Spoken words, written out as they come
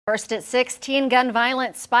First at 6, teen gun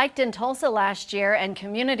violence spiked in Tulsa last year, and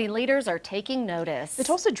community leaders are taking notice. The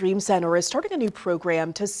Tulsa Dream Center is starting a new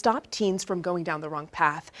program to stop teens from going down the wrong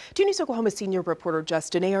path. 2 News Oklahoma senior reporter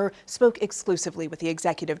Justin Ayer spoke exclusively with the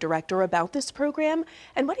executive director about this program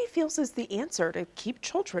and what he feels is the answer to keep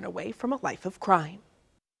children away from a life of crime.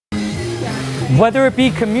 Whether it be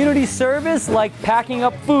community service like packing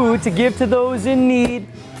up food to give to those in need,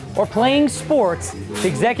 or playing sports, the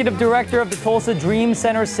executive director of the Tulsa Dream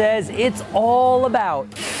Center says it's all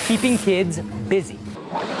about keeping kids busy.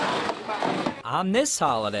 On this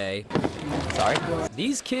holiday,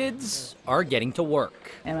 these kids are getting to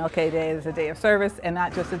work. MLK Day is a day of service and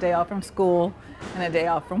not just a day off from school and a day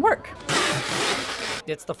off from work.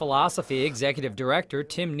 It's the philosophy executive director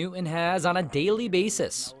Tim Newton has on a daily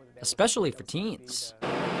basis, especially for teens.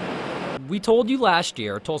 We told you last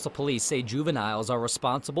year, Tulsa police say juveniles are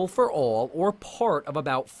responsible for all or part of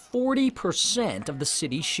about 40% of the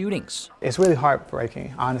city's shootings. It's really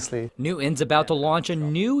heartbreaking, honestly. Newton's about to launch a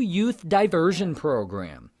new youth diversion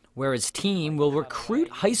program where his team will recruit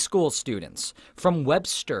high school students from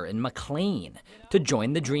Webster and McLean to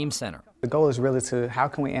join the Dream Center. The goal is really to how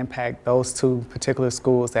can we impact those 2 particular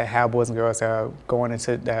schools that have boys and girls that are going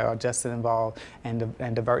into, that are just involved, and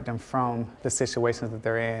divert them from the situations that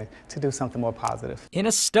they're in to do something more positive. In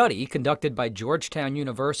a study conducted by Georgetown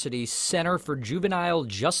University's Center for Juvenile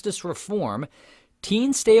Justice Reform,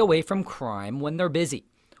 teens stay away from crime when they're busy,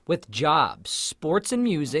 with jobs, sports and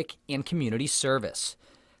music, and community service.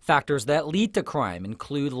 Factors that lead to crime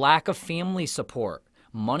include lack of family support,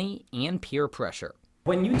 money, and peer pressure.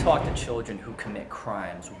 When you talk to children who commit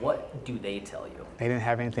crimes, what do they tell you? They didn't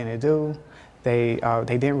have anything to do. They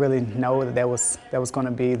didn't really know that that was going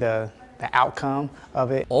to be the outcome of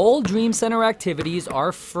it. All Dream Center activities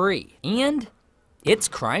are free, and it's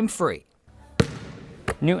crime-free.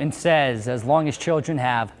 Newton says as long as children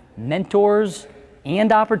have mentors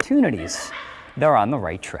and opportunities, they're on the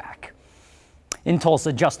right track. In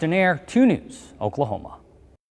Tulsa, Justin Ayer, 2 News, Oklahoma.